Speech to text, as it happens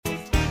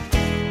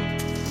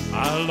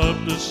I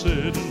love to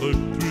sit and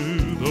look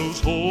through those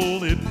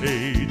holy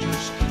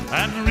pages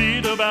and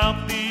read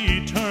about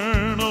the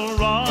eternal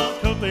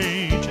Rock of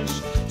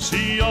Ages.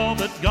 See all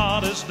that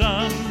God has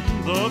done,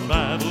 the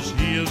battles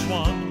He has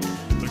won,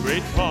 the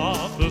great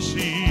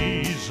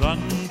prophecies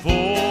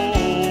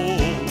unfold.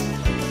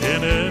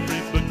 In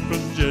every book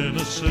from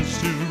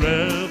Genesis to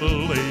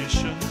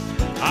Revelation,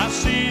 I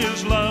see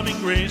His loving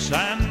grace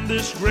and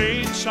this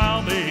great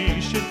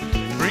salvation.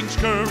 Brings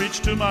courage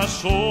to my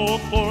soul,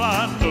 for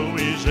I know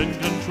He's in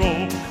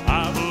control.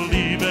 I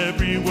believe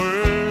every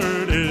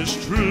word is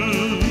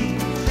true.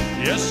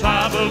 Yes,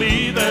 I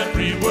believe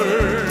every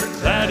word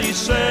that He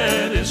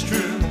said is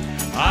true.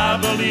 I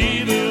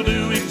believe He'll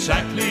do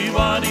exactly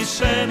what He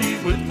said He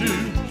would do.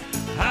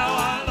 How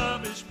I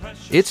love His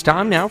precious... It's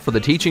time now for the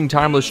Teaching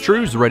Timeless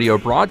Truths radio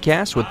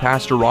broadcast with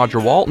Pastor Roger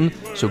Walton.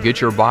 So get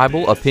your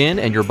Bible, a pen,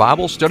 and your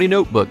Bible study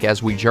notebook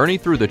as we journey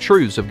through the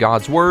truths of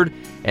God's Word.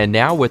 And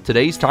now with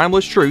today's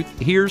Timeless Truth,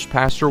 here's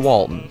Pastor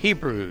Walton.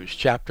 Hebrews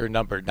chapter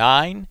number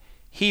 9.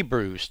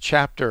 Hebrews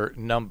chapter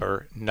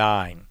number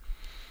 9.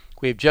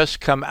 We've just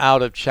come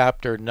out of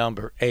chapter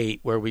number 8,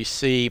 where we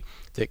see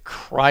that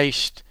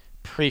Christ's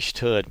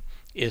priesthood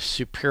is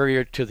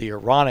superior to the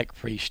Aaronic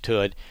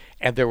priesthood,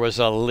 and there was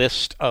a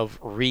list of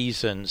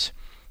reasons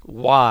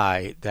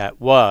why that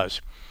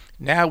was.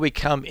 Now we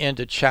come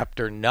into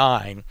chapter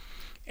 9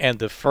 and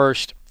the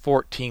first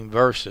 14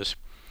 verses,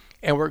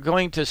 and we're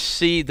going to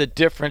see the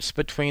difference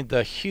between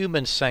the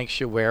human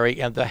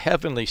sanctuary and the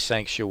heavenly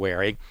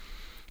sanctuary.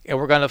 And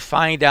we're going to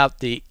find out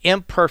the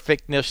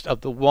imperfectness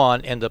of the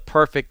one and the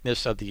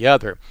perfectness of the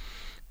other.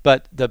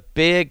 But the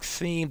big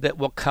theme that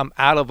will come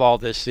out of all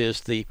this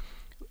is the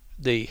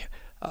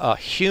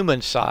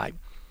human side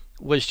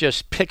was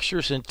just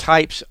pictures and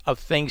types of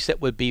things that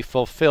would be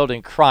fulfilled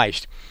in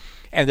Christ.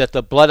 And that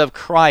the blood of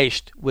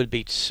Christ would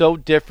be so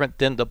different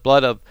than the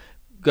blood of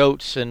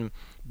goats and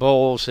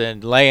bulls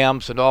and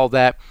lambs and all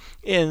that,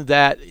 in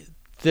that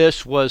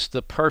this was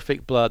the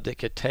perfect blood that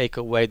could take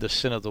away the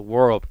sin of the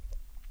world.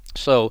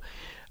 So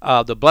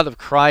the blood of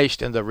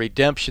Christ and the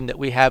redemption that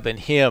we have in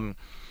Him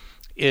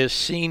is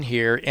seen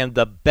here in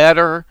the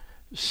better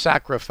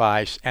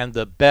sacrifice and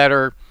the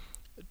better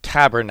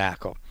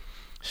tabernacle.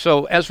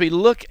 So as we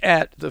look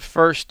at the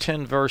first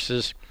 10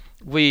 verses,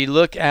 we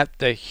look at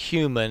the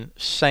human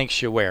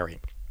sanctuary.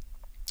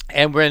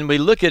 And when we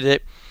look at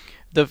it,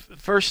 the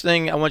first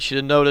thing I want you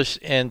to notice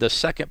in the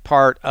second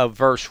part of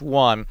verse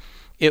 1,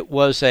 it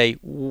was a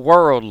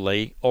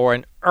worldly or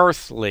an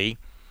earthly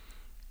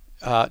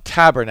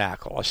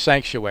tabernacle, a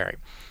sanctuary.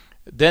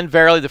 Then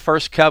verily the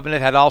first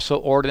covenant had also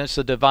ordinance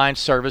the divine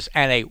service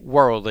and a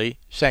worldly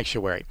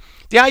sanctuary.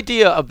 The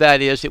idea of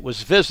that is it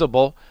was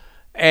visible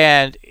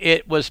and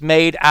it was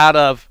made out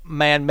of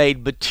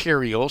man-made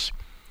materials,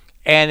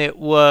 and it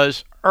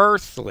was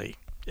earthly.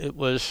 It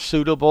was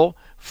suitable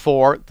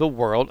for the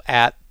world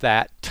at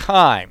that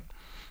time.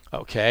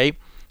 Okay,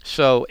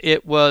 so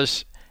it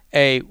was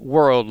a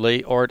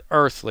worldly or an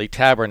earthly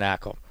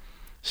tabernacle.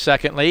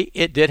 Secondly,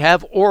 it did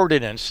have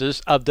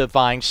ordinances of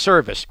divine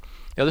service.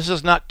 Now, this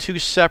is not two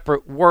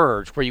separate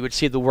words where you would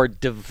see the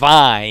word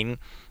divine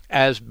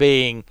as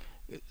being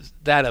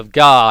that of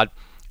God,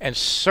 and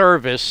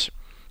service,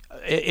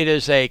 it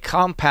is a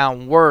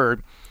compound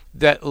word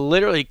that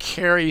literally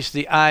carries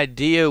the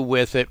idea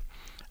with it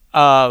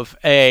of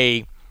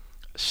a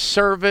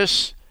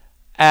service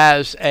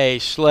as a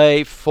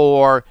slave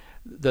for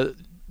the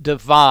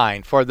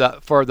divine, for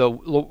the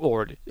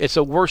Lord. It's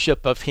a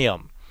worship of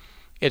Him.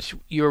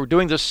 You're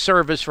doing the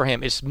service for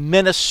Him. It's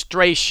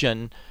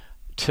ministration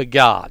to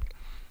God.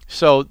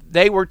 So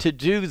they were to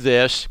do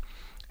this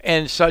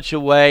in such a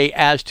way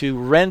as to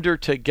render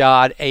to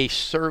God a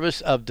service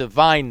of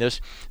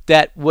divineness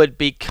that would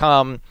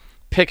become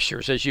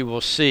pictures, as you will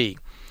see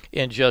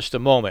in just a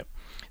moment.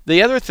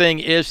 The other thing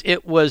is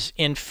it was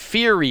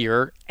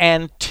inferior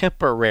and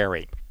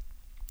temporary.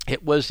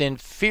 It was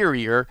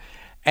inferior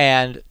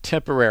and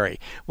temporary.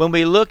 When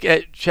we look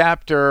at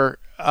chapter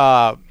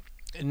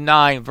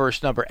 9,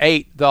 verse number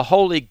 8, the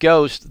Holy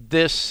Ghost,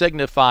 this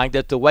signifying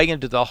that the way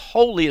into the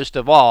holiest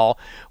of all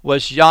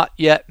was not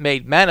yet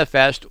made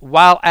manifest,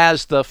 while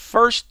as the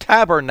first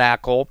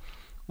tabernacle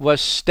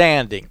was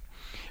standing.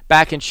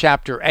 Back in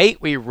chapter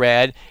 8 we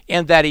read,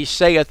 in that He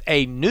saith,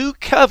 a new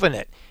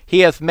covenant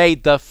He hath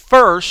made the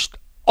first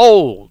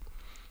old.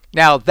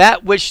 Now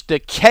that which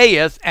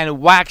decayeth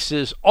and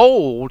waxes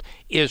old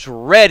is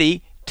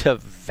ready to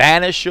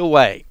vanish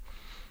away.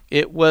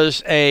 It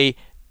was a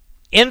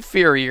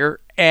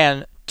inferior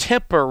and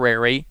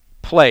temporary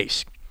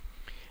place,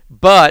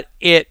 but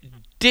it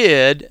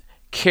did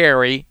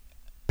carry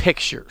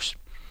pictures.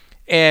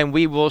 And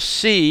we will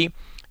see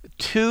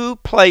two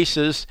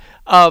places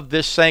of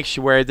this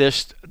sanctuary,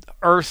 this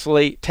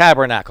earthly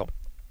tabernacle,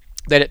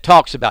 that it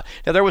talks about.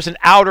 Now, there was an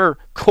outer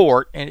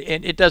court, and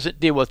it doesn't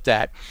deal with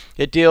that.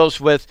 It deals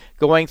with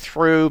going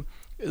through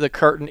the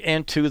curtain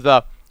into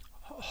the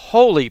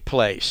holy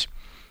place.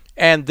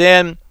 And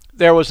then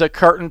there was a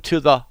curtain to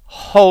the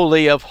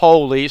Holy of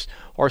Holies,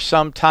 or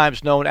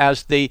sometimes known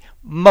as the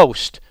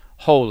most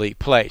holy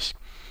place.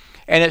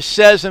 And it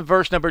says in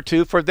verse number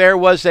 2, for there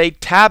was a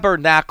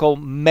tabernacle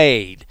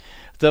made.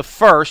 The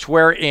first,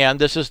 wherein,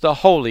 this is the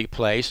holy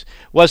place,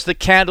 was the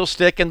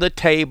candlestick and the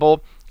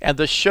table and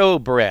the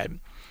showbread,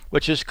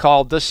 which is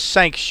called the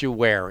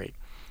sanctuary,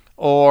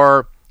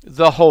 or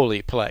the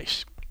holy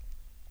place.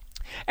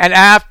 And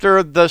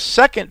after the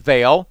second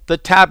veil, the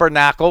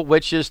tabernacle,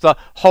 which is the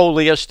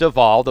holiest of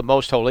all, the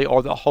most holy,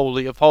 or the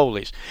holy of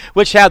holies,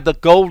 which had the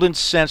golden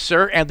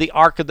censer and the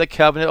ark of the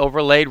covenant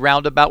overlaid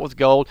round about with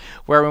gold,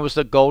 wherein was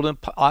the golden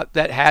pot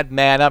that had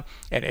manna,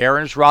 and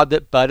Aaron's rod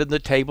that budded, the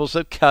tables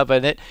of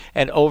covenant,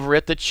 and over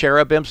it the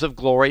cherubims of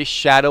glory,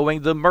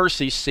 shadowing the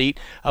mercy seat,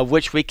 of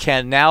which we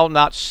can now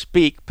not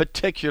speak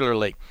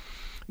particularly.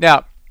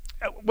 Now,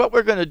 what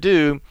we're going to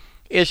do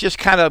is just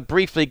kind of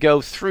briefly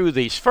go through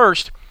these.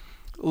 First,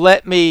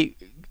 let me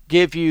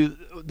give you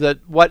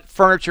what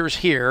furniture is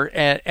here,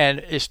 and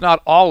it's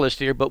not all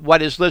listed here, but what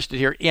is listed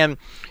here in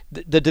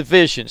the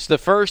divisions. The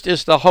first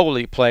is the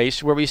holy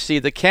place, where we see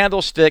the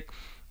candlestick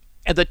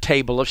and the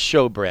table of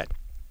showbread.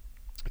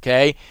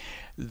 Okay,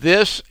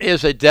 this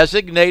is a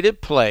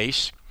designated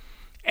place,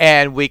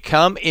 and we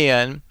come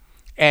in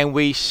and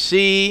we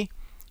see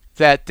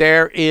that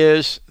there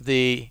is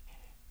the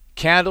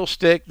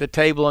candlestick, the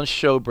table, and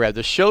showbread.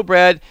 The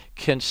showbread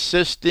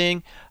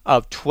consisting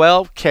of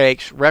 12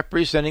 cakes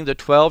representing the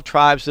 12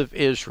 tribes of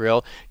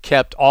Israel,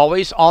 kept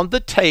always on the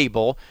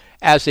table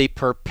as a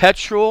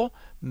perpetual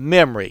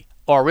memory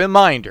or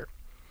reminder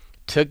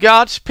to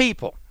God's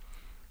people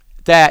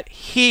that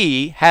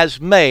He has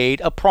made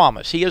a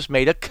promise. He has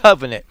made a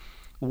covenant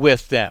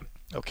with them.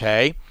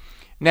 Okay?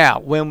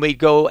 Now, when we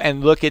go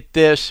and look at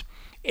this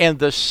in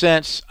the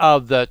sense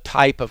of the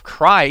type of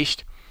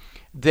Christ,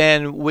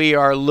 then we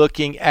are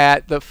looking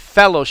at the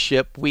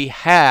fellowship we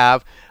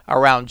have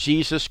around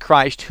Jesus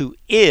Christ, who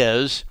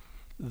is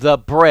the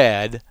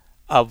bread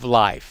of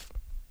life.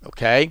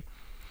 Okay?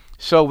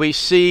 So we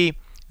see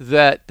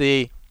that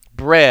the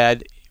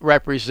bread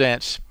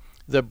represents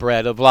the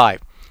bread of life.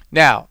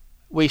 Now,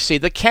 we see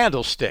the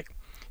candlestick.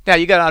 Now,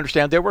 you got to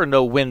understand, there were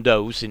no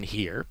windows in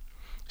here.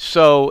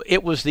 So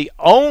it was the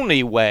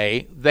only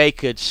way they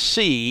could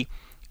see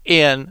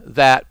in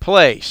that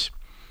place.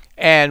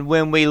 And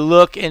when we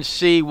look and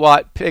see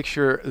what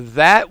picture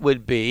that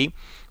would be,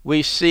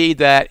 we see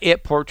that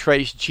it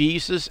portrays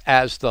Jesus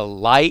as the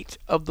light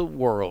of the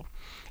world.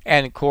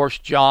 And of course,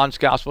 John's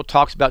gospel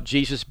talks about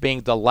Jesus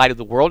being the light of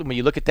the world. And when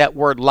you look at that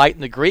word light in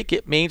the Greek,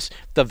 it means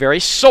the very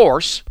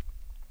source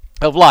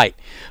of light.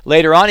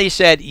 Later on, he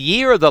said,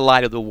 ye are the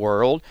light of the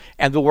world.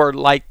 And the word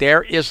light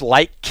there is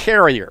light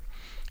carrier.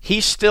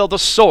 He's still the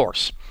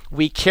source.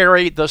 We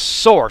carry the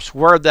source.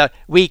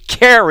 We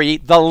carry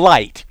the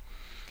light.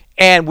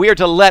 And we are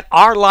to let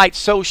our light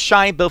so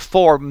shine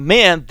before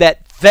men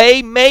that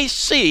they may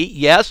see,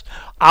 yes,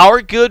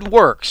 our good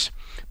works.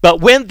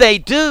 But when they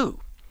do,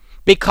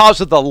 because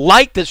of the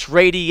light that's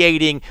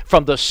radiating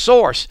from the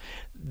source,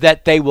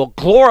 that they will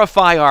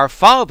glorify our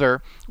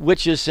Father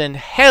which is in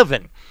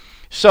heaven.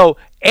 So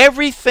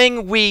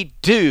everything we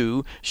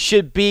do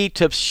should be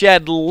to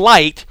shed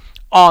light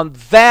on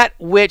that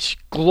which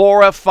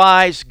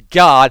glorifies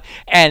God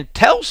and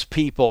tells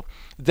people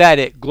that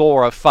it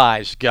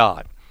glorifies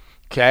God.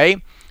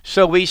 Okay,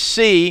 so we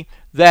see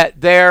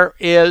that there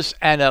is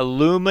an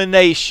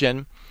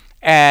illumination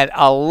and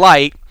a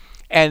light,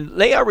 and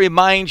Leah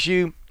reminds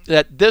you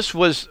that this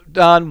was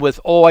done with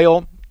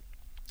oil,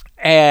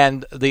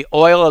 and the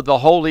oil of the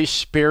Holy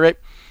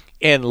Spirit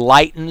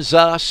enlightens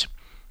us,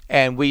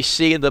 and we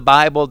see in the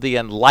Bible the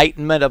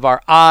enlightenment of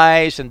our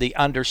eyes and the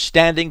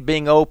understanding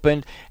being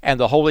opened, and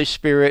the Holy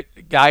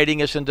Spirit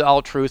guiding us into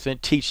all truth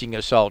and teaching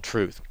us all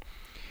truth.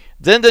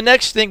 Then the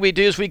next thing we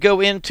do is we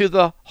go into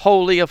the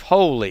Holy of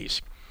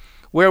Holies,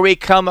 where we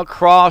come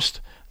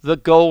across the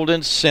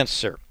golden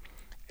censer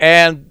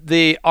and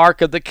the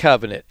Ark of the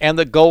Covenant and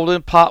the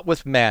golden pot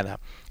with manna,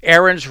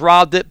 Aaron's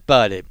rod that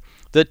budded,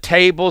 the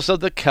tables of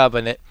the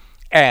covenant,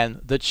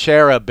 and the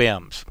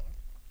cherubims.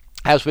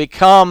 As we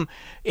come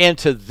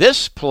into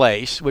this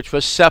place, which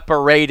was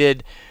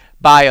separated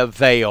by a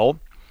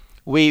veil,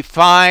 we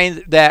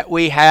find that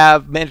we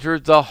have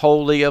entered the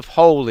Holy of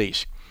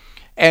Holies.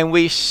 And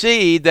we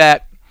see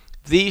that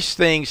these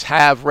things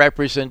have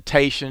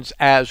representations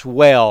as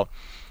well.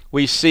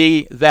 We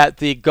see that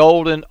the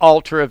golden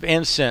altar of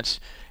incense,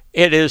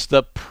 it is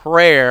the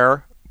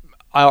prayer,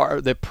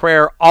 or the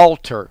prayer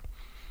altar,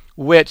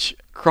 which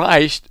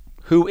Christ,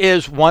 who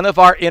is one of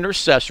our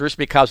intercessors,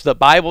 because the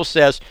Bible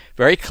says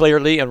very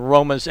clearly in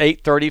Romans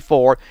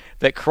 8:34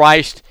 that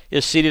Christ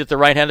is seated at the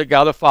right hand of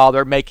God the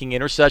Father, making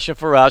intercession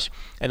for us.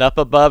 And up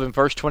above in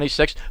verse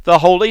 26, the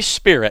Holy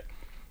Spirit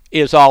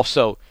is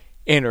also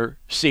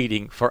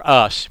interceding for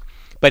us.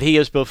 But he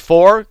is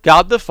before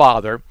God the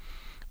Father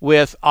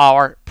with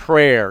our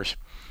prayers.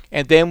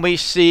 And then we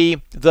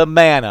see the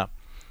manna,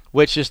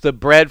 which is the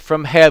bread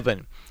from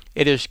heaven.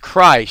 It is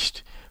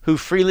Christ who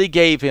freely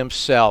gave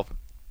himself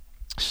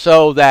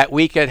so that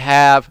we could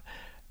have,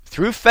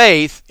 through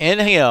faith in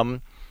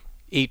him,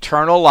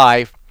 eternal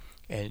life.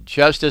 And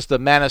just as the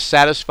manna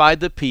satisfied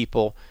the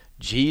people,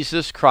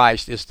 Jesus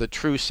Christ is the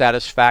true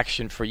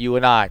satisfaction for you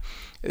and I.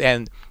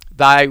 And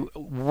thy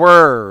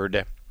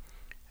word,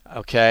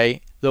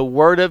 okay, the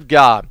word of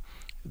God,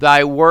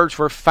 thy words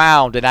were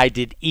found, and I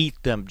did eat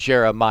them,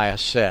 Jeremiah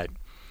said.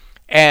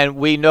 And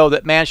we know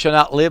that man shall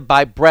not live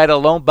by bread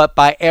alone, but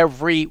by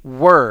every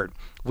word.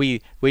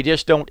 We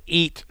just don't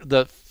eat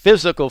the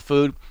physical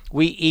food,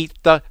 we eat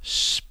the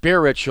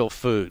spiritual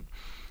food.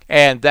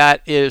 And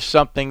that is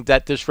something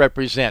that this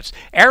represents.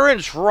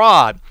 Aaron's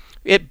rod,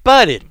 it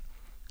budded,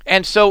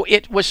 and so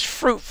it was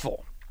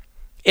fruitful.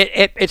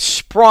 It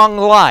sprung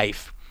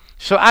life.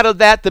 So out of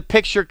that, the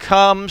picture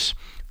comes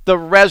the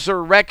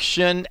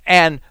resurrection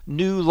and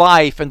new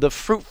life and the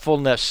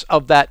fruitfulness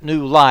of that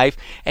new life.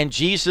 And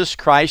Jesus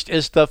Christ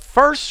is the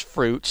first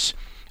fruits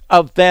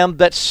of them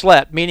that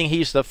slept, meaning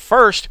he's the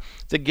first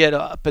to get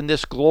up in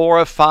this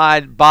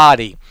glorified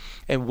body.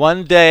 And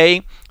one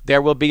day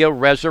there will be a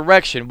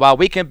resurrection. While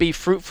we can be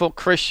fruitful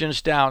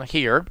Christians down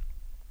here,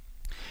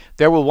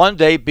 there will one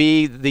day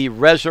be the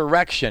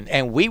resurrection,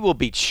 and we will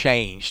be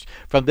changed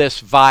from this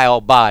vile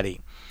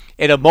body.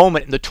 In a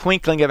moment, in the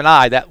twinkling of an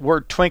eye, that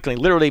word twinkling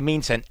literally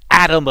means an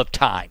atom of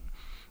time.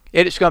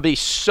 It's going to be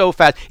so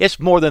fast. It's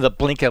more than the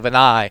blink of an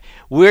eye.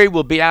 We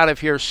will be out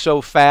of here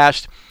so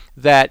fast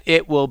that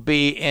it will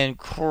be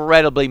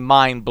incredibly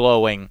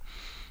mind-blowing.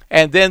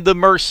 And then the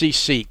mercy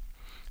seat.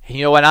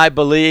 You know, and I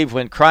believe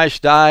when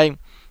Christ died,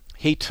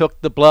 he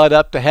took the blood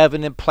up to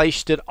heaven and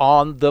placed it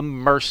on the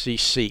mercy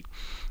seat.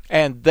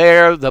 And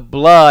there the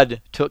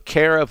blood took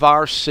care of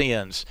our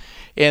sins.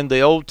 In the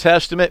Old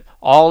Testament,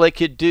 all it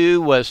could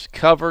do was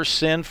cover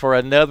sin for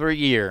another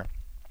year.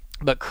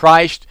 But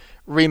Christ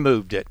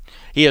removed it.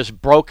 He has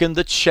broken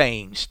the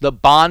chains. The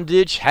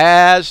bondage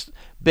has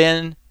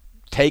been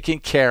taken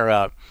care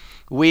of.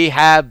 We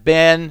have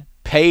been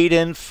paid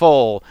in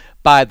full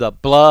by the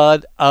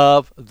blood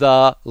of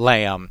the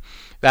Lamb.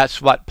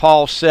 That's what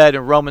Paul said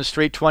in Romans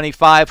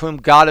 3:25, whom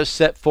God has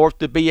set forth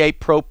to be a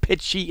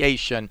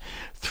propitiation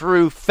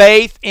through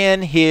faith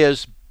in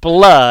his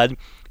blood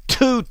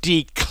to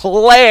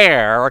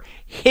declare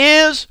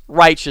his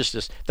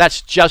righteousness.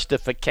 That's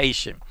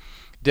justification.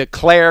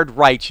 Declared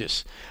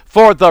righteous.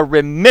 For the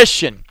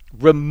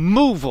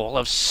removal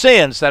of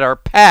sins that are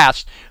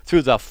past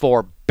through the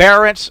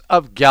forbearance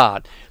of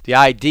God. The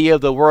idea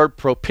of the word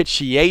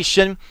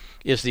propitiation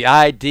is the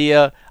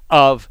idea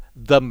of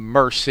the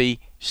mercy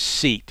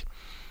seat.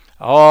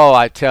 Oh,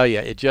 I tell you,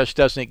 it just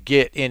doesn't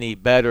get any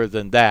better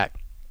than that.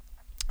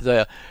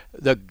 The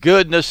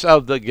goodness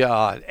of the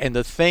God and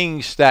the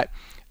things that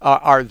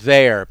are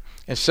there.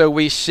 And so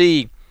we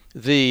see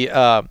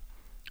the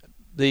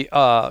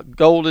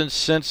golden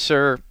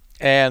censer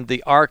and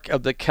the Ark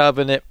of the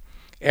Covenant,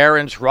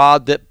 Aaron's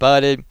rod that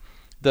budded,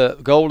 the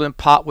golden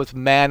pot with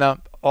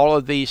manna, all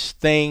of these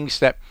things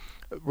that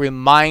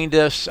remind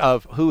us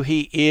of who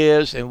he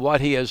is and what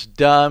he has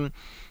done,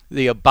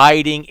 the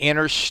abiding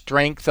inner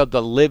strength of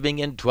the living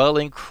and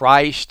dwelling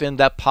Christ in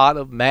that pot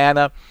of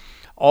manna,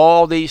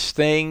 all these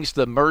things,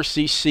 the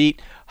mercy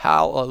seat,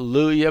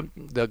 hallelujah,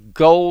 the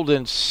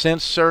golden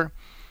censer.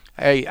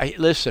 Hey,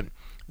 listen,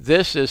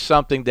 this is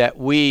something that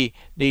we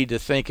need to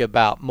think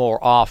about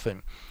more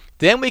often.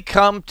 Then we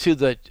come to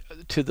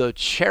the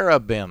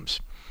cherubims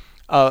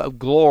of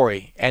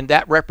glory, and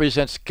that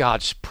represents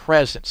God's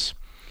presence.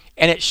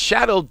 And it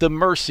shadowed the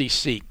mercy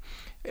seat.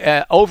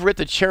 Over at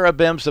the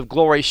cherubims of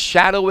glory,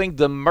 shadowing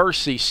the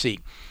mercy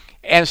seat.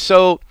 And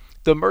so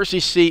the mercy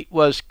seat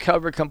was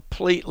covered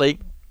completely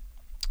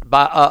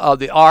by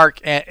the ark,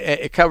 and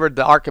it covered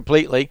the ark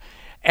completely.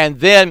 And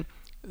then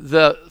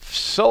the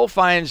soul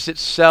finds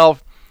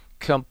itself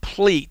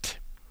complete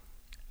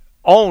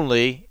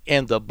only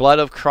in the blood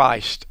of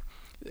Christ.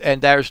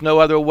 And there's no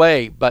other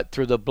way but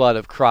through the blood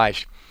of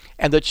Christ.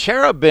 And the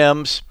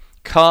cherubims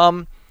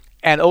come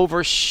and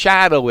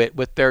overshadow it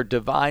with their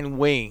divine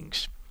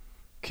wings.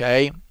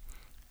 Okay?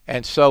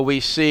 And so we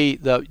see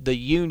the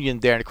union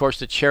there. And of course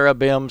the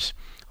cherubims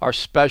are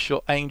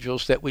special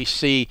angels that we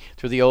see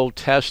through the Old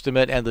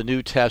Testament and the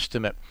New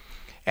Testament.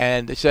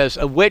 And it says,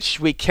 of which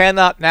we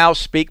cannot now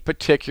speak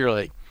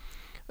particularly.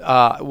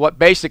 What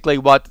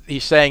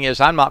he's saying is,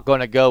 I'm not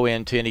going to go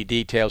into any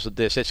details of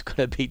this. It's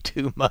going to be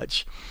too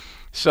much.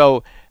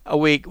 So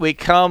we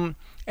come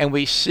and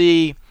we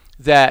see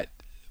that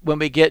when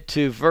we get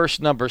to verse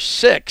number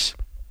 6,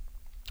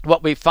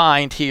 what we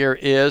find here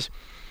is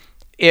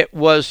it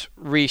was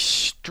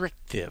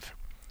restrictive.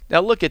 Now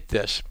look at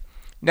this.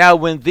 Now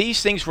when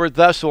these things were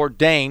thus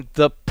ordained,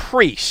 the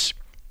priests,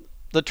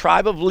 the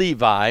tribe of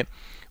Levi,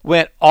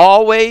 went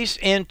always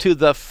into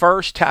the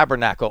first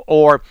tabernacle,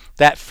 or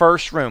that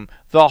first room,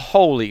 the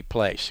holy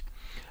place,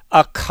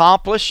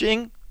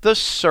 accomplishing the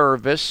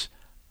service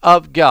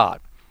of God.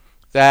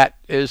 That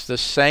is the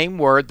same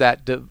word,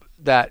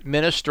 that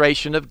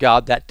ministration of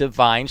God, that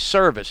divine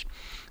service.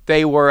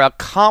 They were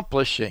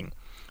accomplishing.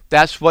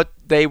 That's what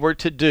they were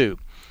to do,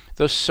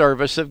 the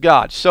service of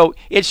God. So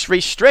it's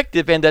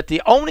restrictive in that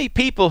the only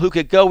people who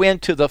could go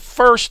into the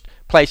first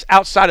place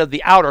outside of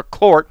the outer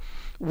court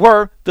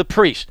were the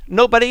priests,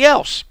 nobody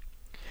else.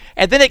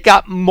 And then it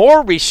got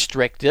more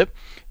restrictive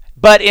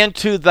But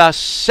into the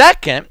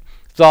second,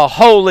 the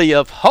Holy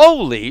of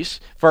Holies,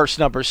 verse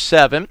number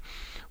 7,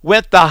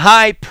 went the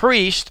high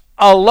priest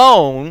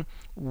alone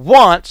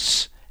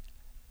once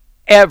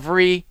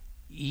every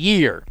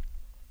year.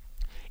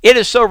 It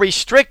is so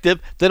restrictive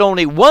that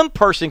only one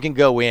person can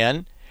go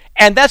in,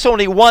 and that's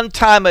only one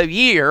time a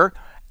year,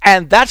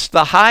 and that's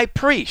the high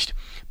priest.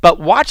 But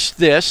watch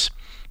this,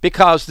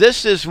 because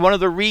this is one of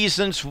the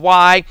reasons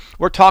why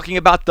we're talking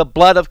about the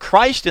blood of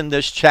Christ in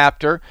this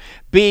chapter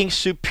being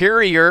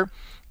superior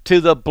to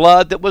the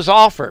blood that was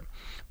offered.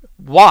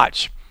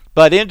 Watch.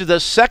 But into the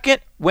second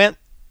went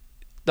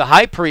the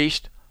high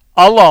priest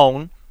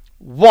alone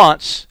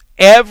once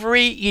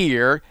every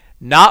year,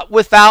 not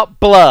without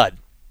blood,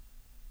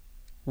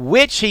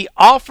 which he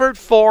offered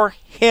for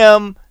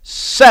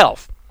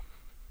himself.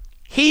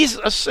 He's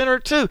a sinner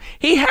too.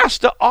 He has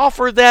to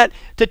offer that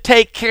to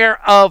take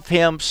care of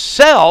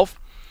himself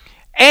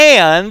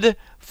and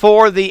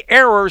for the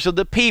errors of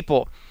the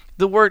people.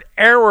 The word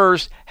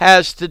errors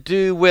has to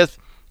do with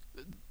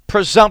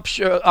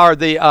presumption, or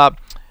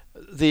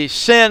the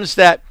sins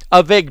that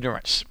of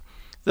ignorance,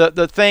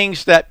 the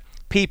things that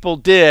people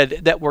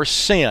did that were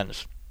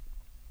sins.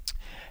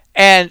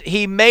 And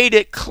he made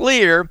it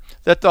clear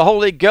that the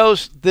Holy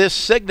Ghost, this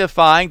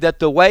signifying that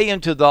the way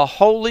into the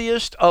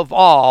holiest of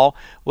all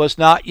was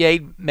not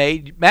yet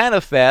made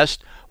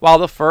manifest while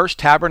the first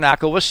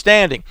tabernacle was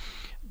standing.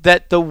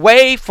 That the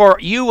way for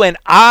you and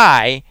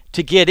I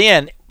to get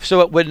in, so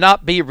it would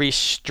not be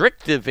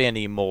restrictive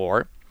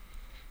anymore,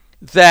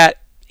 that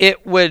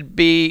it would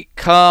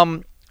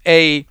become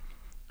a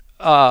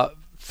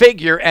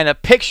figure, and a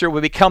picture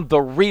would become the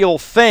real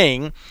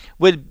thing,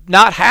 would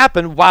not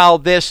happen while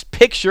this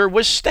picture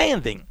was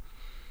standing.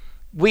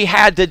 We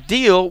had to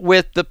deal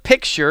with the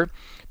picture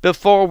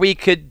before we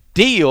could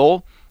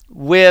deal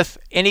with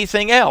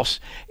anything else.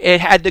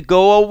 It had to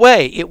go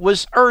away. It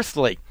was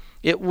earthly.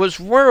 It was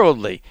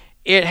worldly.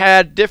 It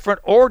had different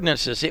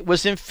ordinances. It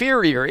was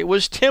inferior. It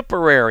was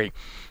temporary.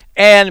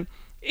 And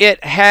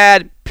it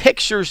had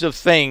pictures of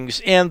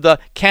things in the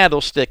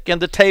candlestick,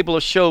 and the table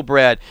of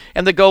showbread,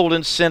 and the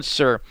golden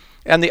censer,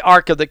 and the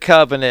Ark of the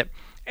Covenant,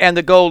 and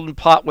the golden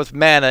pot with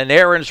manna, and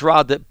Aaron's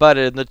rod that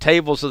budded, and the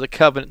tables of the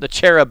covenant, the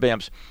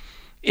cherubims.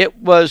 It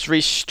was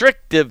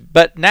restrictive,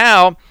 but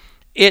now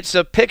it's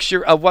a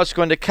picture of what's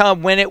going to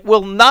come when it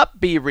will not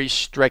be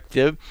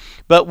restrictive,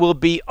 but will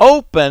be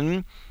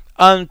open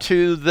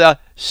unto the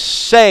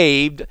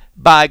saved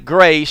by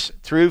grace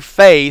through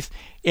faith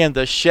in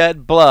the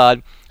shed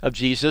blood of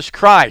Jesus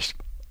Christ.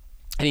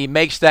 And he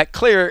makes that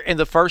clear in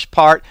the first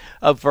part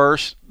of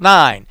verse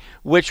 9,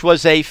 which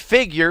was a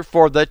figure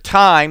for the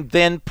time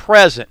then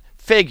present.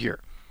 Figure,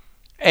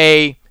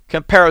 a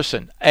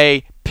comparison,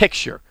 a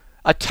picture,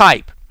 a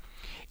type,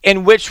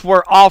 in which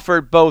were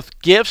offered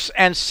both gifts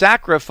and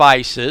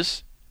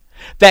sacrifices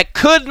that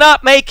could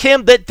not make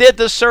him that did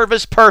the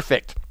service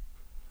perfect.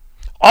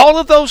 All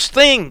of those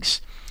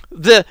things,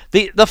 the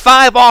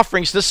 5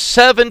 offerings, the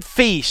 7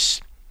 feasts,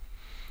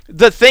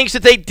 the things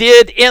that they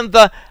did in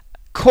the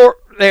court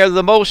there,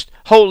 the most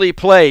holy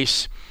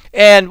place,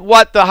 and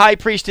what the high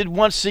priest did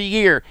once a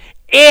year,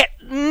 it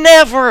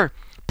never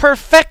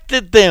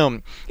perfected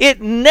them.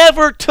 It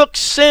never took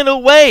sin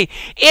away.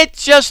 It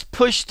just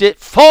pushed it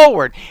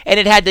forward. And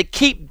it had to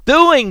keep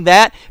doing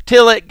that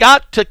till it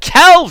got to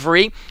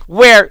Calvary,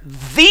 where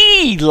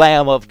the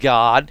Lamb of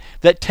God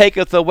that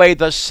taketh away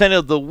the sin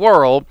of the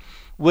world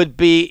would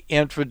be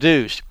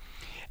introduced.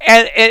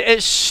 And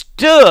it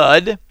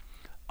stood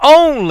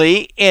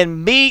only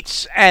in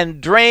meats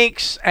and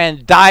drinks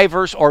and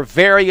divers or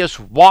various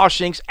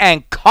washings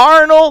and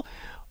carnal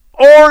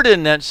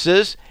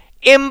ordinances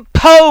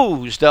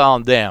imposed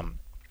on them,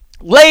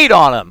 laid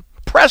on them,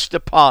 pressed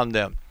upon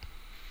them,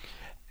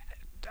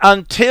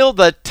 until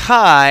the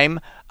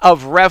time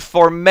of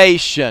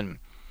Reformation.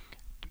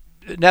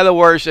 In other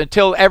words,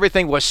 until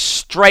everything was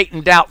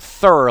straightened out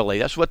thoroughly.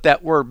 That's what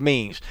that word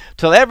means.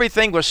 Till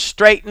everything was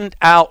straightened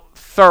out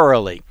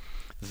thoroughly.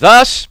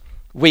 Thus,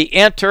 we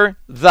enter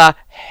the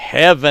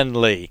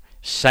heavenly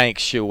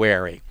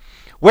sanctuary,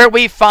 where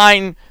we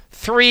find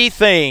 3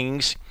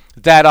 things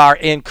that are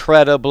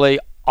incredibly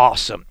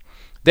awesome.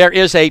 There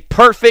is a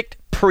perfect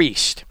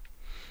priest,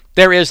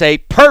 there is a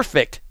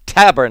perfect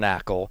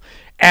tabernacle,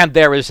 and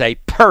there is a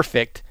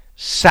perfect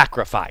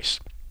sacrifice.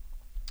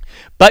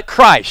 But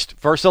Christ,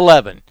 verse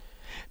 11,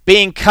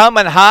 being come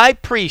an high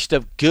priest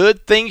of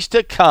good things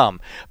to come,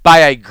 by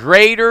a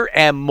greater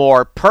and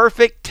more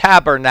perfect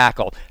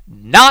tabernacle,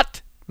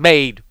 not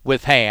made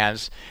with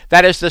hands,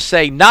 that is to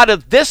say, not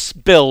of this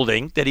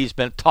building that he's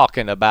been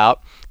talking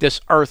about, this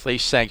earthly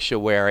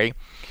sanctuary.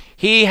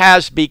 He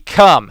has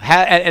become,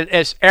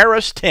 as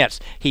aorist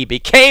tense, he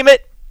became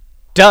it,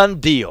 done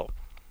deal.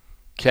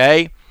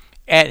 Okay?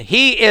 And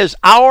he is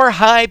our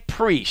high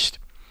priest,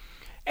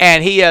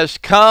 and he has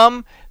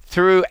come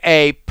through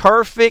a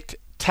perfect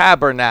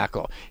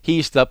tabernacle.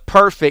 He's the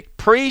perfect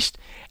priest,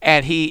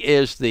 and he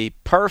is the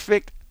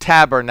perfect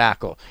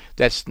tabernacle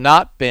that's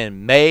not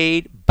been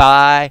made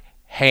by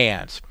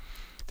hands.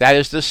 That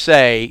is to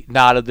say,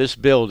 not of this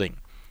building.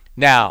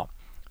 Now,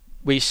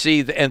 we see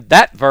in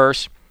that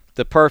verse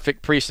the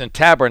perfect priest and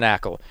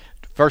tabernacle.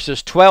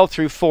 Verses 12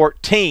 through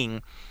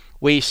 14,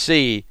 we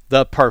see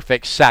the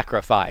perfect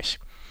sacrifice.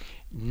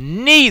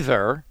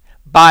 Neither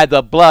by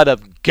the blood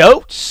of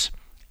goats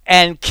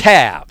and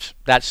calves.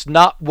 That's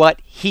not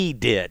what he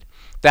did.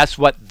 That's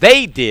what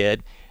they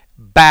did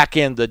back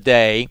in the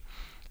day,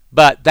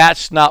 but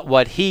that's not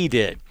what he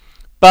did.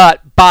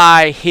 But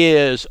by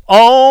his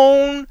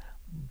own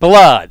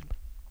blood.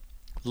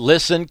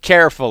 Listen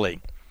carefully.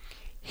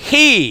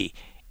 He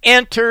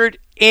entered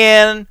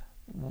in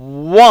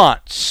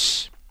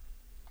once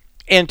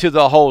into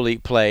the holy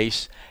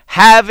place,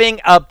 having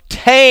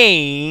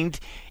obtained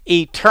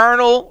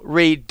eternal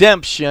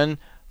redemption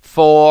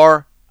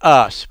for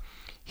us.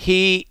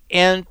 He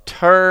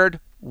entered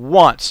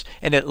once,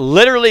 and it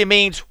literally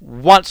means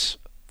once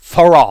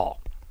for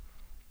all.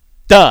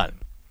 Done.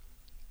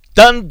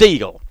 Done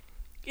deal.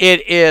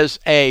 It is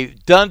a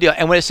done deal.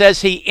 And when it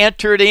says he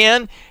entered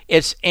in,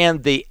 it's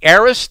in the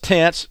aorist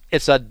tense.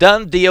 It's a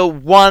done deal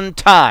one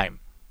time.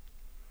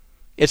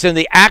 It's in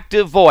the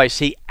active voice.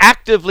 He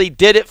actively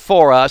did it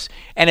for us,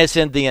 and it's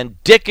in the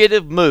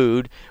indicative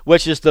mood,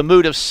 which is the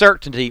mood of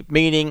certainty,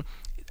 meaning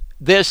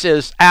this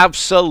is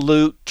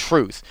absolute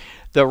truth.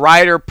 The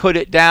writer put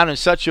it down in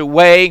such a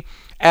way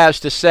as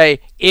to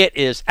say it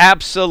is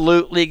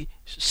absolutely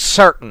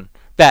certain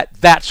that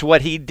that's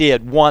what he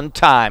did one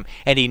time,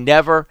 and he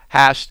never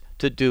has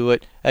to do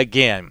it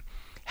again.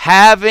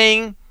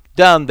 Having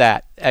done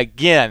that,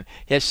 again,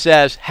 it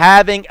says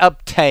having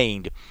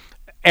obtained,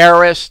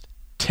 aorist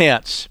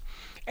tense,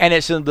 and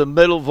it's in the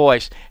middle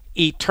voice,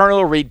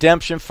 eternal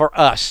redemption for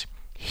us.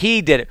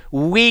 He did it.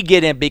 We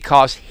get in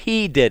because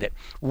he did it.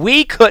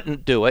 We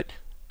couldn't do it.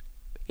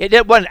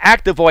 It wasn't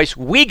active voice,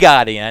 we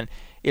got in.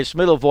 It's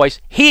middle voice,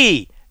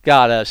 he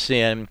got us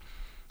in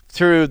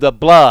through the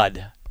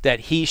blood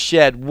that he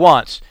shed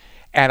once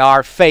and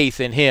our faith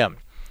in him.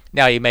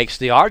 Now he makes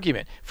the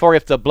argument, for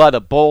if the blood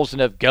of bulls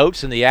and of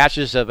goats and the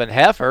ashes of an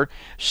heifer,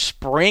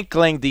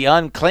 sprinkling the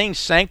unclean,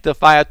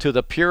 sanctifieth to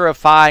the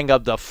purifying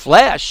of the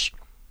flesh,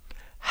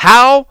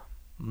 how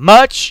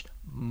much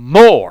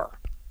more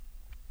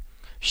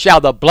shall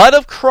the blood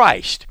of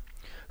Christ,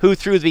 who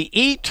through the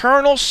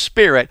eternal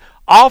Spirit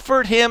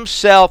offered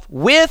himself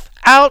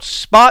without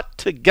spot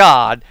to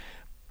God,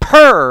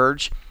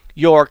 purge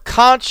your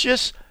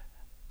conscience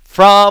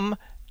from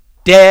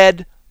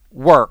dead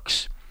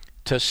works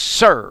to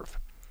serve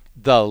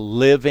the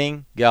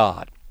living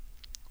God.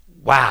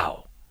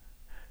 Wow.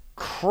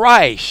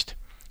 Christ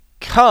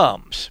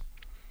comes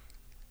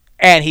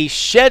and he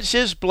sheds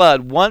his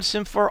blood once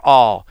and for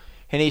all.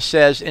 And he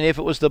says, and if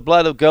it was the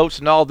blood of goats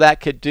and all that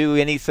could do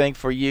anything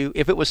for you,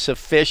 if it was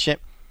sufficient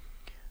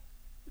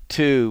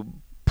to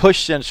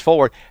push sins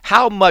forward,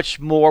 how much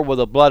more will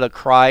the blood of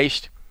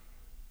Christ,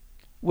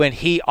 when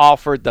he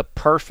offered the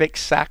perfect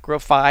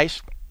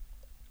sacrifice,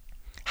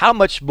 how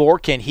much more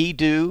can he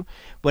do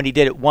when he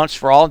did it once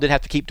for all and didn't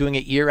have to keep doing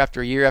it year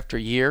after year after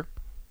year?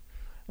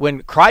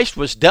 When Christ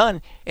was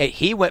done,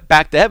 he went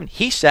back to heaven.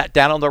 He sat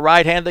down on the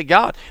right hand of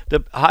God.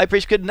 The high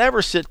priest could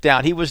never sit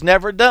down. He was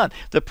never done.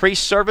 The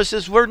priest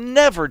services were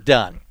never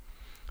done.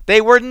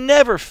 They were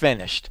never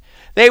finished.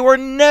 They were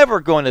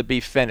never going to be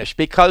finished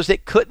because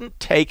it couldn't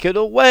take it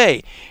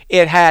away.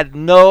 It had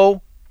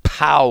no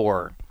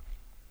power.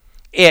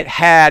 It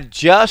had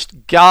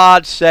just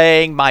God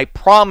saying, my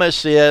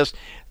promise is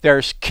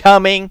there's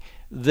coming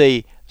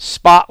the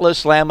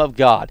spotless Lamb of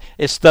God.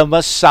 It's the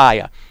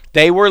Messiah.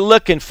 They were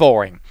looking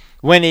for him.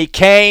 When he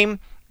came,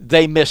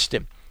 they missed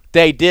him.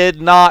 They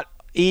did not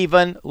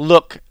even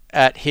look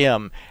at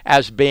him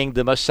as being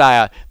the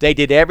Messiah. They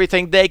did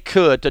everything they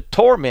could to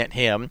torment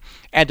him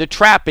and to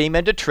trap him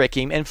and to trick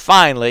him. And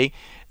finally,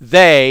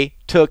 they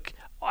took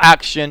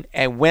action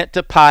and went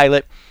to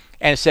Pilate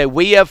and said,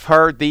 we have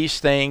heard these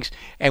things.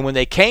 And when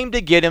they came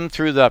to get him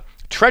through the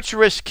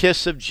treacherous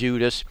kiss of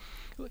Judas,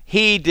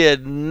 he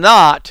did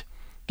not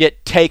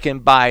get taken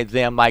by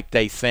them like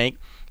they think.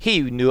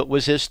 He knew it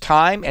was his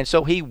time, and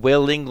so he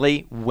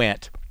willingly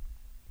went.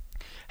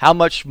 How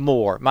much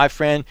more, my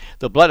friend,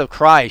 the blood of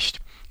Christ,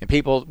 and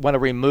people want to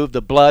remove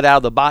the blood out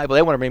of the Bible.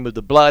 They want to remove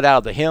the blood out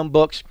of the hymn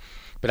books.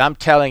 But I'm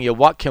telling you,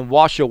 what can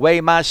wash away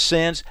my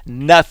sins?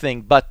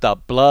 Nothing but the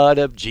blood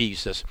of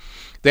Jesus.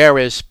 There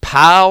is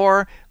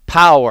power,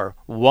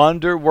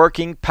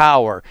 wonder-working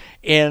power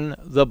in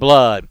the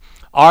blood.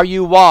 Are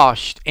you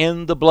washed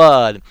in the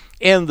blood,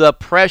 in the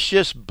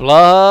precious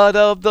blood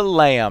of the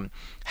Lamb?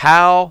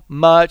 How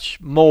much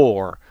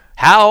more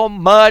shall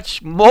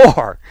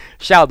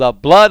the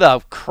blood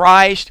of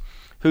Christ,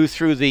 who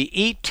through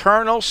the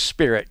eternal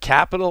Spirit,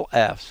 capital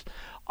F,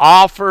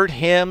 offered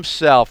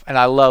himself, and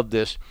I love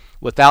this,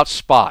 without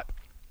spot.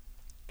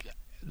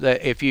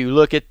 If you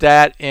look at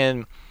that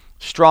in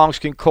Strong's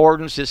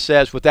Concordance, it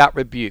says without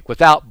rebuke,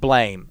 without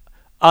blame,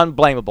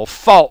 unblameable,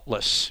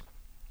 faultless,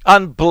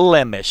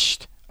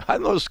 unblemished. I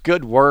know those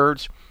good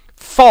words.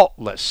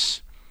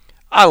 Faultless.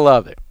 I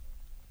love it.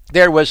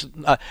 There was,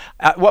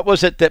 what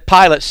was it that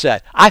Pilate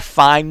said? I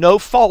find no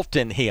fault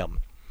in him.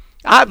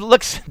 I've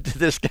looked into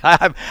this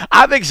guy.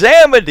 I've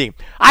examined him.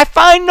 I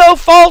find no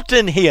fault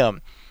in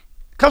him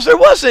because there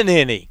wasn't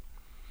any.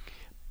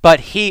 But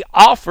he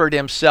offered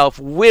himself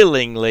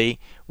willingly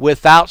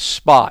without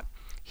spot.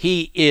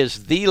 He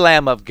is the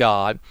Lamb of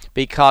God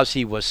because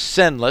he was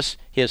sinless.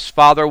 His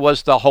Father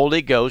was the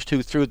Holy Ghost,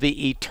 who through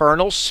the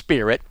eternal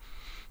Spirit,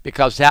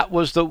 because that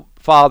was the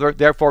Father,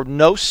 therefore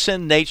no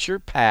sin nature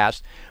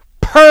passed,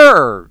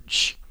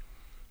 purge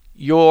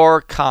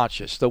your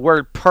conscience. The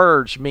word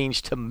purge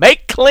means to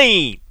make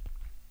clean.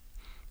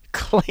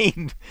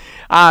 Clean.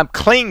 I'm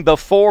clean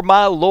before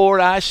my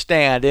Lord I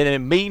stand, and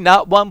in me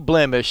not one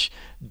blemish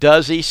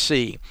does he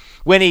see.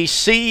 When he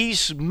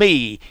sees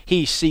me,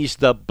 he sees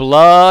the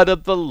blood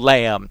of the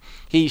Lamb.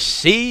 He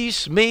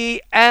sees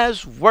me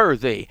as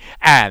worthy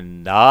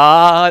and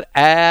not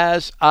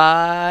as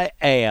I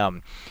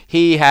am.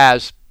 He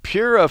has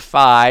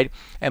purified,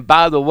 and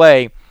by the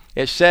way,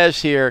 it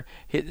says here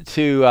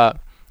to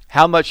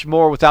how much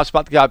more without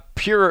spot God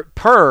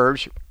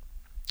purge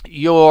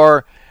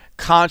your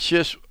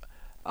conscience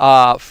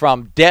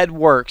from dead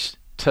works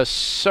to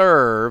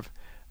serve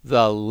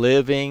the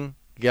living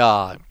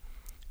God.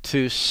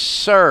 To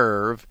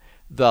serve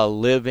the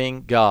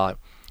living God.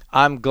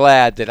 I'm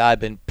glad that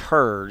I've been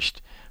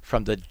purged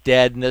from the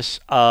deadness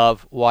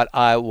of what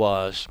I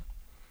was,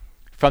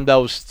 from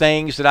those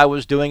things that I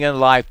was doing in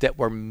life that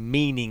were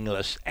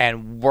meaningless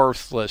and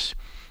worthless.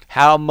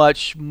 How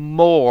much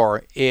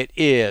more it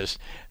is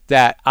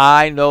that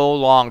I no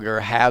longer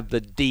have the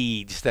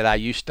deeds that I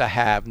used to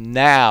have.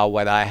 Now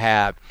what I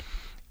have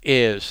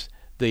is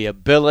the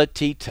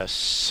ability to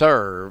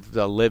serve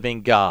the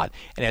living God.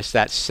 And it's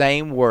that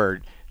same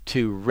word,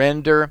 to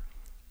render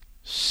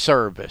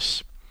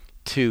service,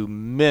 to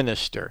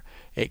minister.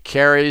 It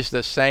carries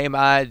the same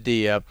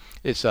idea.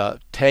 It's a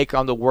take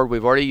on the word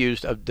we've already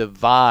used of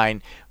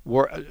divine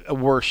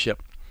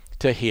worship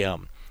to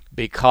him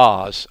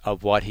because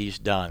of what he's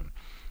done.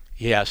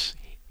 Yes,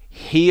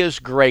 he is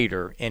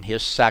greater in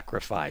his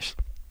sacrifice.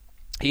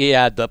 He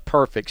had the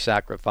perfect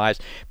sacrifice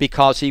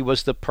because he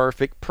was the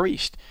perfect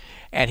priest.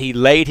 And he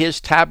laid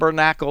his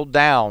tabernacle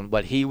down,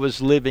 what he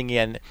was living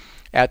in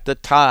at the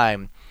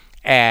time.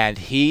 And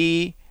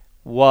he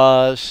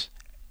was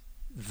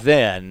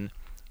then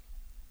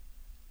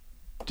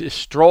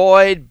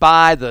destroyed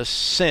by the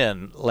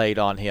sin laid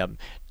on him.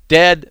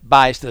 Dead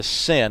by the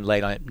sin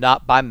laid on him,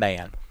 not by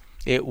man.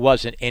 It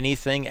wasn't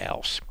anything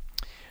else.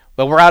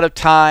 But we're out of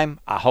time.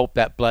 I hope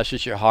that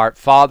blesses your heart.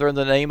 Father, in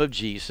the name of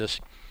Jesus,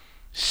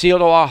 seal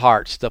to our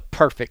hearts the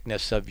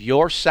perfectness of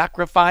your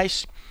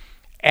sacrifice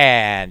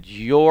and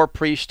your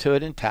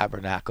priesthood and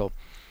tabernacle.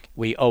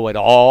 We owe it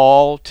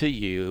all to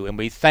you, and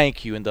we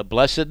thank you in the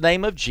blessed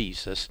name of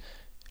Jesus.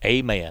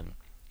 Amen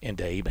and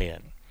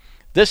amen.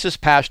 This is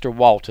Pastor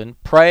Walton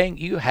praying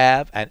you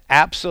have an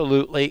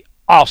absolutely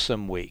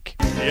awesome week.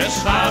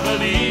 Yes, I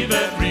believe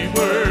every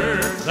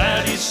word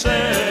that he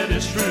said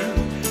is true.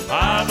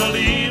 I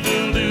believe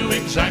he'll do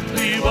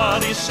exactly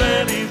what he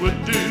said he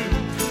would do.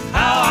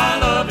 How I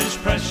love his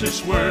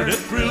precious word, it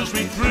thrills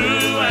me through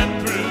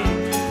and through.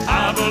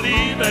 I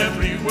believe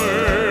every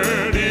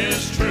word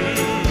is true.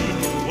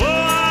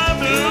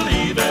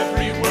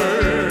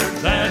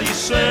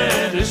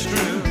 Said is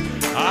true.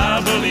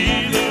 I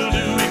believe he'll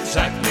do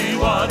exactly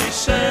what he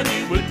said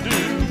he would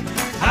do.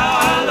 How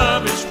I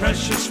love his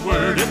precious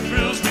word, it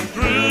thrills me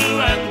through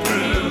and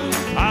through.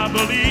 I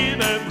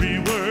believe every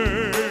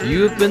word.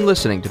 You have been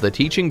listening to the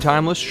Teaching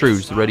Timeless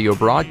Truths radio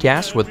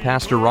broadcast with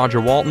Pastor Roger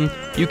Walton.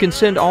 You can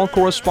send all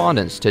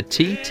correspondence to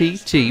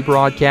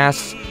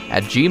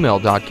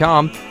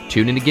tttbroadcasts@gmail.com.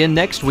 Tune in again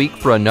next week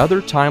for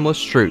another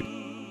Timeless Truth.